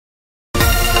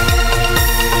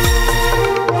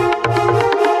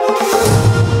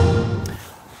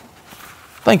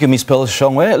Thank you, Ms. Pearl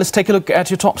Shongwe. Let's take a look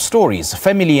at your top stories.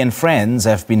 Family and friends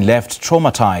have been left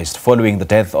traumatized following the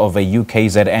death of a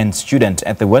UKZN student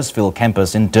at the Westville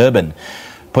campus in Durban.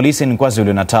 Police in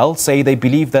KwaZulu-Natal say they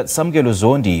believe that Samkelo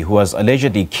Zondi, who was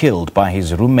allegedly killed by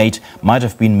his roommate, might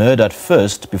have been murdered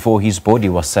first before his body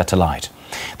was set alight.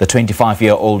 The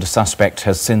 25-year-old suspect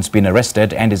has since been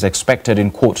arrested and is expected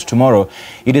in court tomorrow.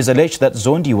 It is alleged that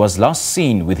Zondi was last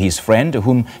seen with his friend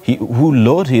who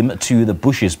lured him to the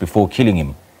bushes before killing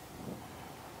him.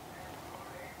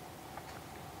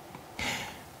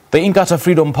 The Inkatha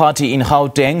Freedom Party in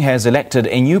Gauteng has elected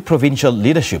a new provincial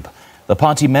leadership. The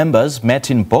party members met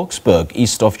in Boksburg,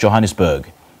 east of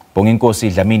Johannesburg. Bonginkosi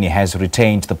Dlamini has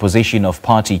retained the position of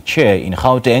party chair in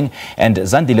Gauteng and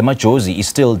Zandile Majosi is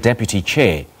still deputy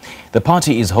chair. The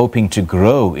party is hoping to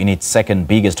grow in its second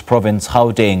biggest province,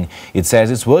 Gauteng. It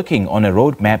says it's working on a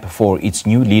roadmap for its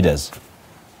new leaders.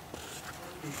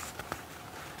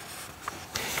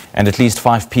 And at least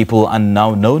 5 people are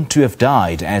now known to have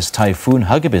died as Typhoon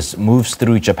Hagibis moves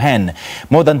through Japan.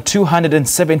 More than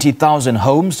 270,000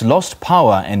 homes lost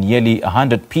power and nearly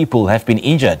 100 people have been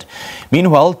injured.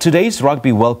 Meanwhile, today's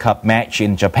Rugby World Cup match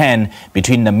in Japan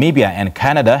between Namibia and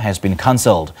Canada has been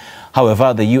cancelled.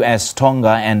 However, the US,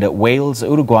 Tonga and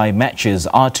Wales-Uruguay matches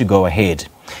are to go ahead.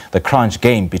 The crunch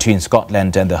game between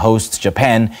Scotland and the host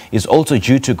Japan is also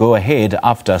due to go ahead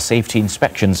after safety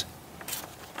inspections.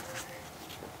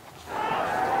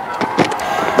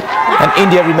 And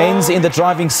India remains in the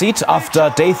driving seat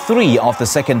after day 3 of the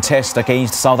second test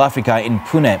against South Africa in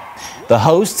Pune. The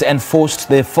hosts enforced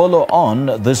their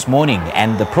follow-on this morning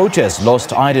and the Proteas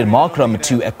lost Aiden Markram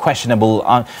to a questionable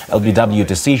LBW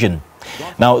decision.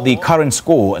 Now, the current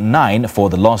score 9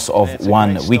 for the loss of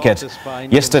 1 wicket.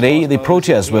 Yesterday, the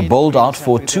Proteas were bowled out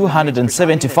for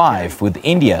 275, with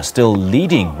India still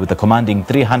leading with a commanding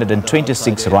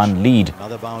 326-run lead.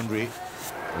 Another boundary.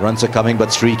 Runs are coming,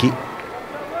 but streaky.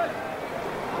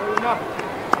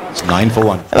 It's 9 for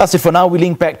 1. And that's it for now. We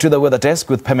link back to the weather desk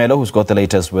with Pamela, who's got the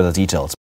latest weather details.